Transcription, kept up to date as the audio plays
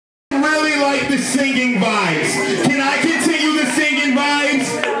the singing vibes? Can I continue the singing vibes?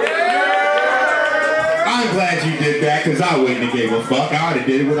 I'm glad you did that, because I wouldn't have gave a fuck. I would have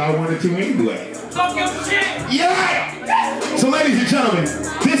did what I wanted to anyway. Yeah! So ladies and gentlemen,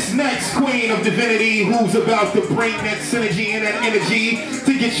 this next queen of divinity who's about to bring that synergy and that energy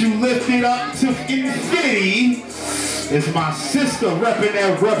to get you lifted up to infinity is my sister repping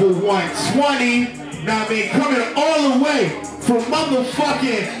that Rebel 120. Now I mean, coming all the way from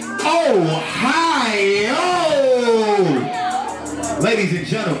motherfucking Ohio. Ladies and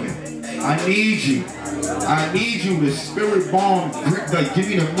gentlemen, I need you. I need you to spirit bomb, like give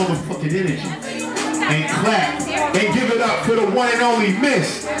me the motherfucking energy. And clap. And give it up for the one and only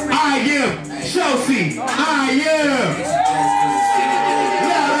Miss I Am Chelsea. I Am.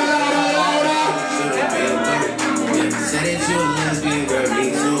 Said that you a lesbian, girl,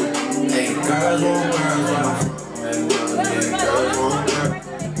 me too. Hey, girls want girls, girls want girls.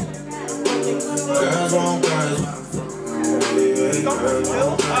 Girls want girls. Girls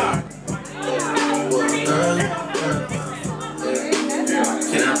want girls.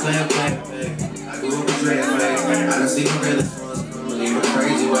 Can I play a play? I grew up a dream, I done seen the realest ones come in a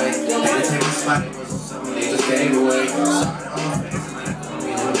crazy way. Had to take a spot, it wasn't something they just gave away. Started off fast,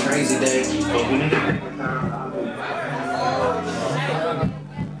 like on a crazy day. But we need to take the time.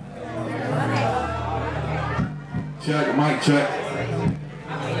 Check, mic check.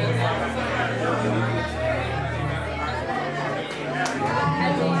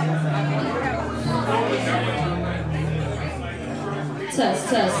 Test,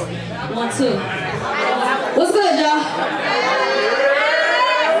 test. 1, 2. What's good, y'all?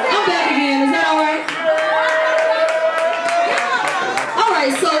 I'm back again. Is that alright?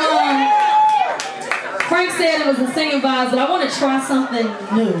 Alright, so Frank said it was the singing vibes, but I want to try something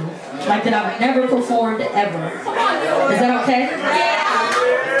new. Like that I've never performed ever. Is that okay?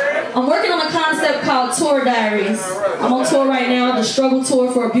 I'm working on a concept called Tour Diaries. I'm on tour right now, the Struggle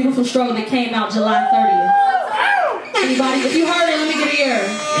Tour for a Beautiful Struggle that came out July 30th. Anybody? If you heard it, let me get an ear.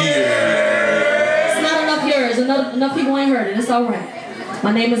 Yeah. It's not enough ears. Enough people ain't heard it. It's alright.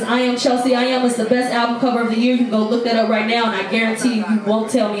 My name is iamchelseaiam. It's the best album cover of the year. You can go look that up right now, and I guarantee you won't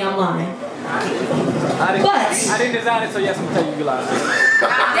tell me I'm lying. I didn't design it, so yes, I'm gonna tell you lies.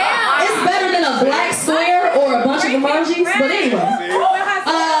 It's better than a black square or a bunch of emojis, but anyway.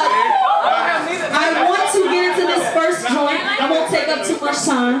 I want to get into this first joint. I won't take up too much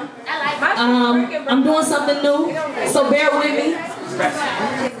time. I'm doing something new, so bear with me.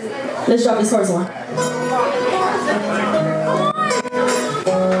 Let's drop this first one.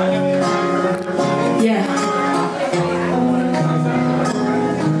 Yeah.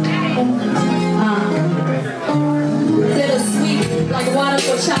 Like water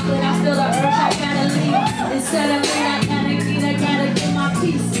for chocolate, I feel the urge, I gotta leave. Instead of me, I gotta get my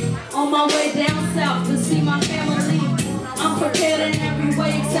peace. On my way down south to see my family. I'm prepared in every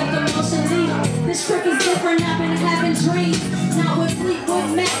way except emotionally. This trip is different, I've been having dreams. Not with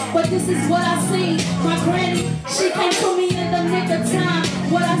Fleetwood Mac, but this is what I seen. My granny, she came to me in the nick of time.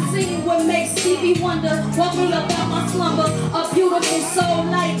 What I seen would make Stevie Wonder woke me up out my slumber. A beautiful soul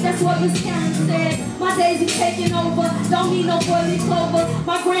light, that's what Miss Karen said. My daisy taking over, don't need no boiling clover.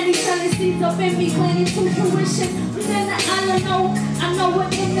 My granny turning seeds up in me, planting to fruition. Within the island, I know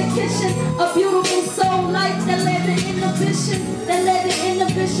what in the kitchen. A beautiful soul light that led to inhibition. That led to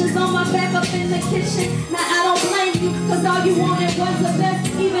inhibitions on my back up in the kitchen. Now I don't blame you, cause all you wanted was the best.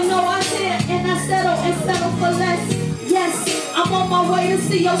 Even though I did, and I settled for less. Yes, I'm on my way to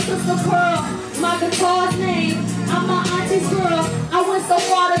see your sister Pearl. My guitar's name, I'm my auntie's girl. I went so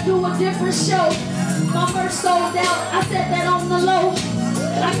far to do a different show. My first sold out, I set that on the low.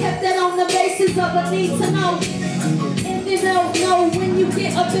 I kept that on the basis of a need to know. And you don't know when you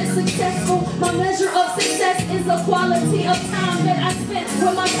get a bit successful. My measure of success is the quality of time that I spent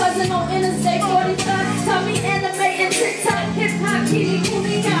with my cousin on Interstate 45. Taught me anime and TikTok, hip-hop, kitty,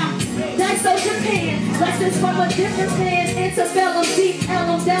 kumiya. Daiso Japan, lessons from a different pan. Antebellum, deep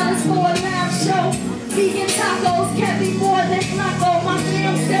Ellum, Dallas for a live show. Vegan tacos can't be more than flaco. My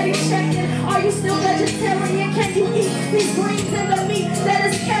fam steady checking. Are you still vegetarian? Can you eat these greens and the meat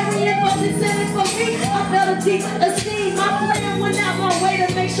that is carrying focus in it for me? I felt a deep esteem. My plan went out my way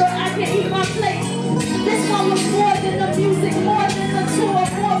to make sure I can eat my plate. This one was more than the music, more than the tour,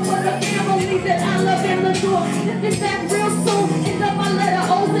 more for the family that I love and adore. It's back real soon. End up my letter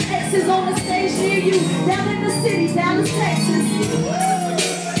O's and X's on the stage near you. Down in the city, Dallas, Texas.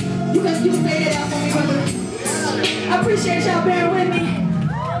 You can say that out for me, brother. I appreciate y'all bearing with me.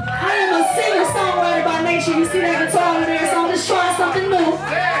 I am a singer-songwriter by nature. You see that guitar over there, so I'm just trying something new.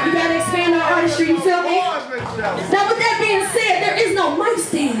 You gotta expand our artistry, you feel me? Now with that being said, there is no mic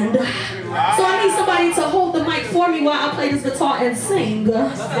stand. So I for me while I play this guitar and sing?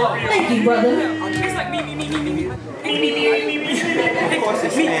 Thank you, brother. It's like me. Of course,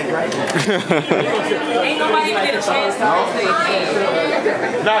 it's man, right? Ain't nobody even get a chance to say it.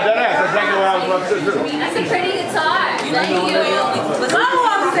 Nah, that's exactly what I was about to do. That's a pretty guitar. Thank you. Oh,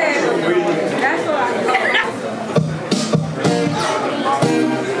 I'm saying. That's what I'm saying.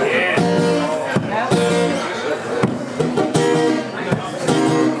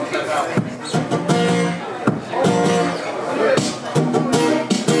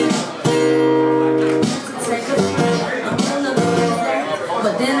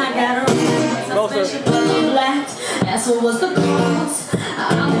 That's what was the cause. I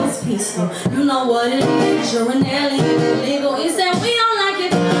was peaceful. You know what it is. You're an alien, illegal. He said we don't like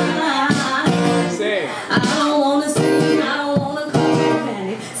it. I don't wanna sing. I don't wanna call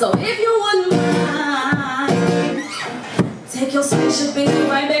panic. So if you wouldn't mind, take your spaceship and go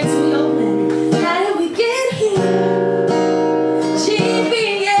right back to your planet. How did we get here?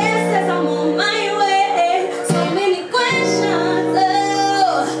 GPS says I'm on my way. So many questions.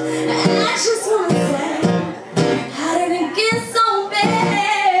 Oh, I just wanna say.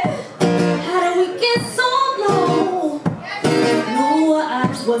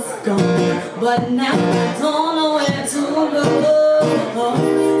 But now I don't know where to go.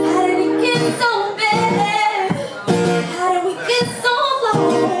 How did it get so bad? How did we get so low?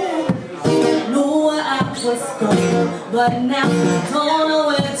 Knew where I was going, but now I don't know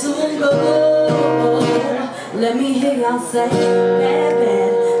where to go. Let me hear y'all say, bad,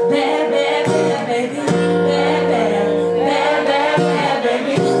 bad, bad, bad, bad, baby, bad, bad, bad, bad, bad,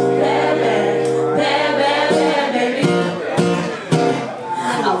 baby, bad, bad, bad, bad, bad, baby.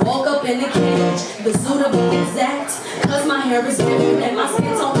 I woke up in the cage, the zoo to be exact, cause my hair is red and my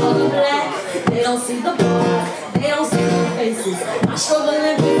skin tone color black. They don't see the bars, they don't see the faces. My struggle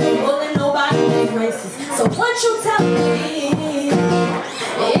and people and nobody is racist. So what you tell me,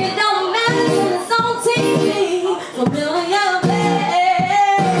 it don't matter when it's on TV. Familiar,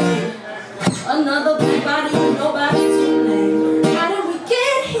 babe. Another big body with nobody to name. How did we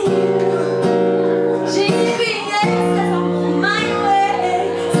get here? GPS says I'm on my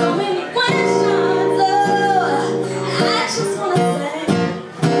way. So many questions, oh, I just wanna say,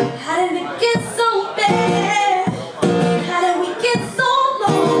 how did it get so bad? How did we get so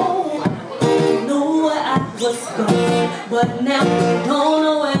low? Knew where I was going, but now I don't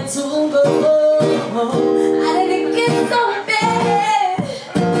know where to go. How did it get so bad?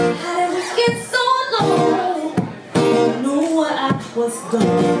 How did we get so low? Knew where I was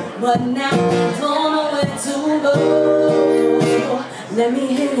going, but now I don't know where to go. Let me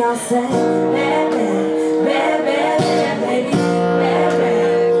hear y'all say, bad, bad, bad, bad, bad, baby, bad, bad,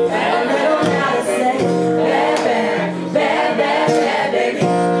 bad, a little louder say, bad, bad, bad, bad, bad, baby,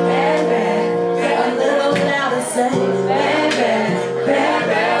 bad, bad, a little louder say, bad, bad, bad,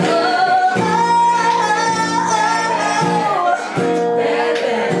 bad, oh, bad,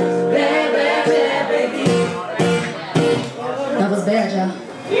 bad, bad, bad, bad, baby. That was bad, y'all.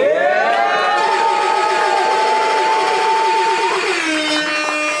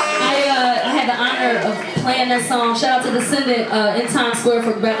 Playing that song. Shout out to Descendant in Times Square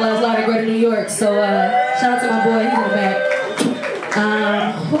for Black Lives Matter, Greater New York. So shout out to my boy, he's in the back.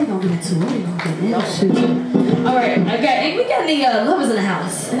 What are we gonna get into? Alright, we got any lovers in the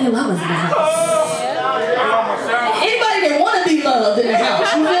house? Any lovers in the house? Anybody that wanna be loved in the house?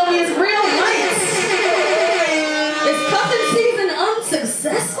 You feel me? It's real nice. Is cuffing season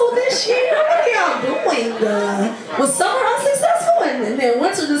unsuccessful this year? What are y'all doing? Was summer unsuccessful and then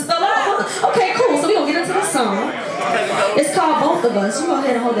winter just fell out? Okay, cool. So we gonna get into the song. It's called Both of Us. You go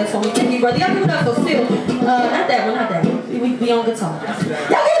ahead and hold that for me. Thank you, brother. Y'all give it up for Phil. Not that one, not that one. We on guitar. Y'all give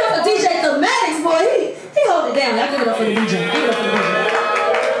it up for DJ Thematics, boy. He hold it down. Y'all give it up for the DJ. Give it up for the DJ.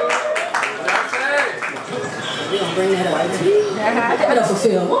 We gonna bring that up. Give it up for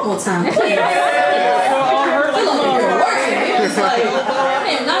Phil. One more time. Phil over here working. It's like,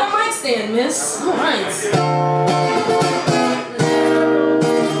 man, not a mic stand, miss. All right.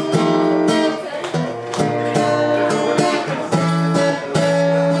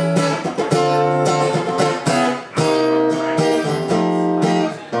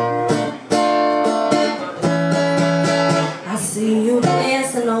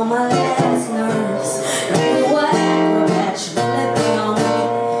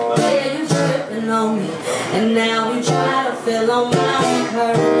 And now you try to fill on my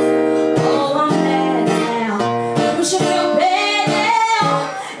curves. Oh, I'm mad now. You should feel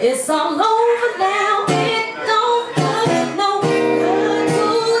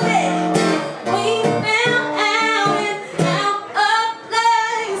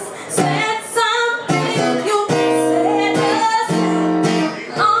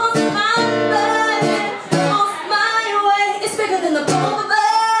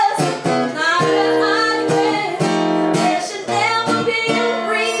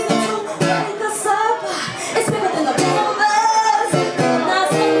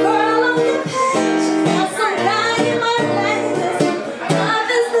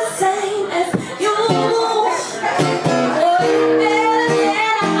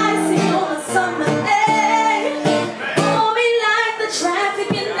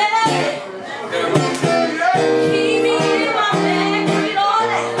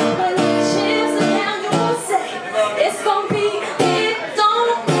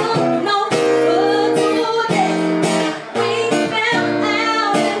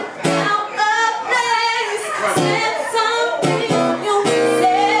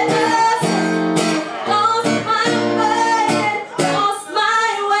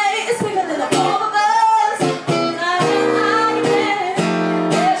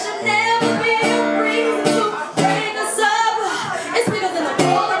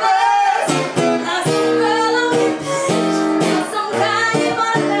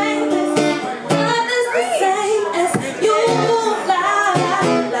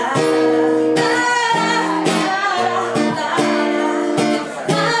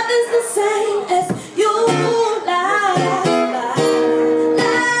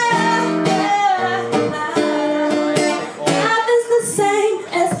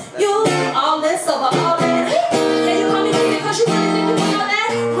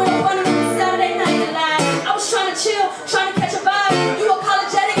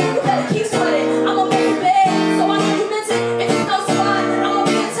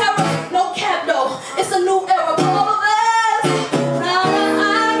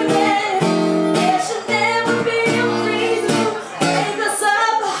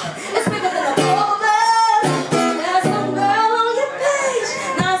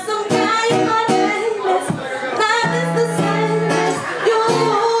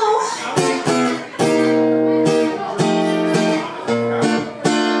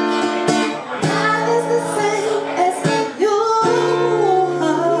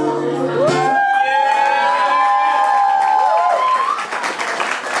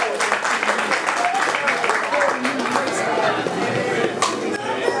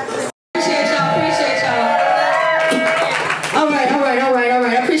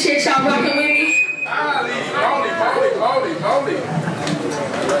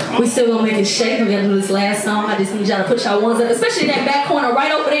still gonna make it shake. We're gonna do this last song. I just need y'all to put y'all ones up, especially that back corner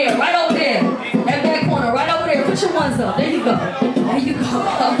right over there, right over there. That back corner right over there. Put your ones up. There you go. There you go.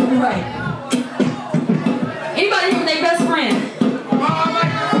 All right. Anybody here with their best friend?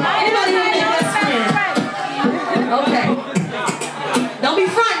 Anybody here with their best friend? Okay. Don't be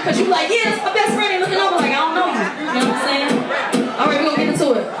front, because you like, yeah, that's my best friend. And looking over like, I don't know you. You know what I'm saying? All right, we're gonna get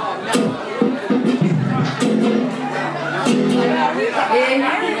into it.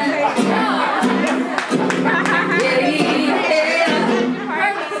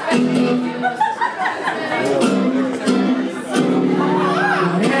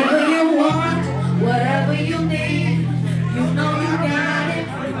 Whatever you want, whatever you need, you know you got it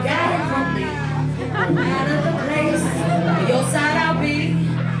from me. No matter the place, by your side I'll be.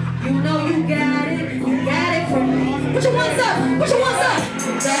 You know you got it from me. Put your ones up, put your ones up.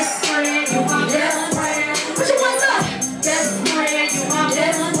 Best friend, you my best friend. Put your ones up. Best friend, you my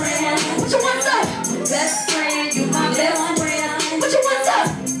best friend. Put your ones up. Best friend, you my best friend. Put your ones up.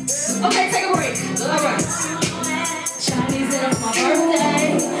 Okay, take a break. All right. Chinese dinner for my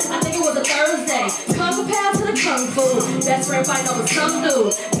birthday. I think it was a Thursday. Kung Fu pals to the Kung Fu. Best friend fighting over some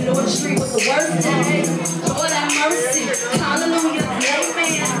dude. Middle of the street was the worst day. Lord have mercy. Hallelujah.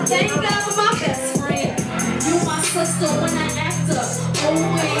 Amen. Thank God for my best friend. You my sister when I act up. Oh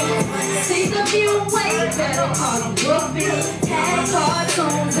wait. See the view way better. Call you Brookby. Had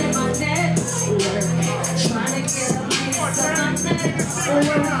cartoons in my net. Trying to get a piece of my neck.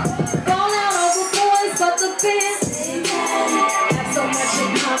 Gone out over boys, but the best. Have so much in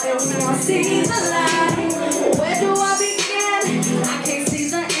common, we don't see the light. Where do I begin? I can't see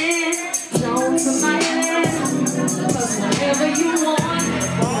the end. Zone to my end. Cause whatever you want,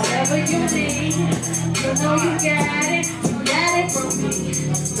 whatever you need, you know you got it from me.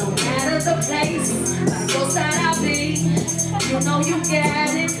 No matter the place, by your side I'll be. You know you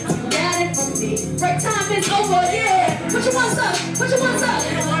got it from me. Break time is over, yeah. Put your ones up, put your ones up,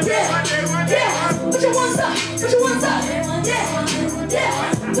 yeah, yeah. Put your ones up, put your ones up, yeah,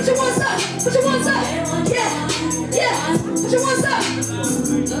 yeah. Put your ones up, put your ones up, yeah, yeah. Put your ones up.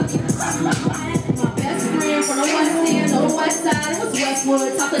 My best friend from the west end, on the west side, it was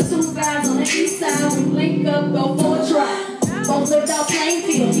Westwood. Talk to two guys on the east side. We link up, go for a drive. Both lived out playing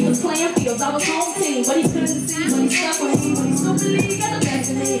fields. He was playing fields. I was home team, but he couldn't see when he stuck with me. When he still believed, got the best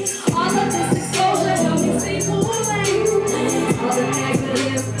of me. All of this exposure helped me see cool things. All the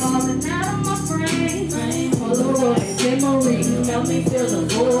negative falling out of my brain. Polaroid memory helped me fill the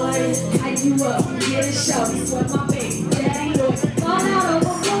void. Hype you up, get a show. Sweat my baby, daddy boy. Fall out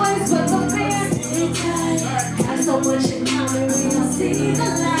over boys, but the fans have so much in common. We don't see the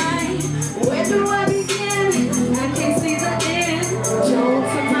light. Where do I begin? I can't see the end. Jones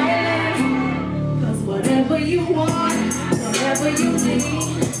to my left. Cause whatever you want, whatever you need,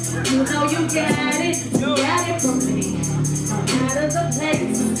 you know you got it from me. No matter the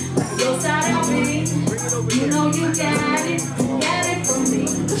place, by your side I'll be. You know you got it from me.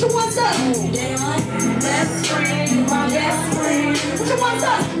 Put your ones up. Best friend, you my best friend. Put your ones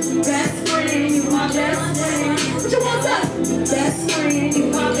up. Best friend, you my best friend. Put your ones up. Best friend, you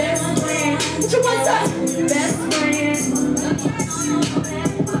my best friend. Put your ones up. Best friend.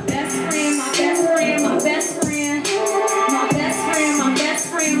 My best friend, my best friend, my best friend. My best friend, my best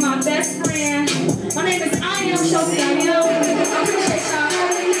friend, my best friend. My name is iamchelseaiam.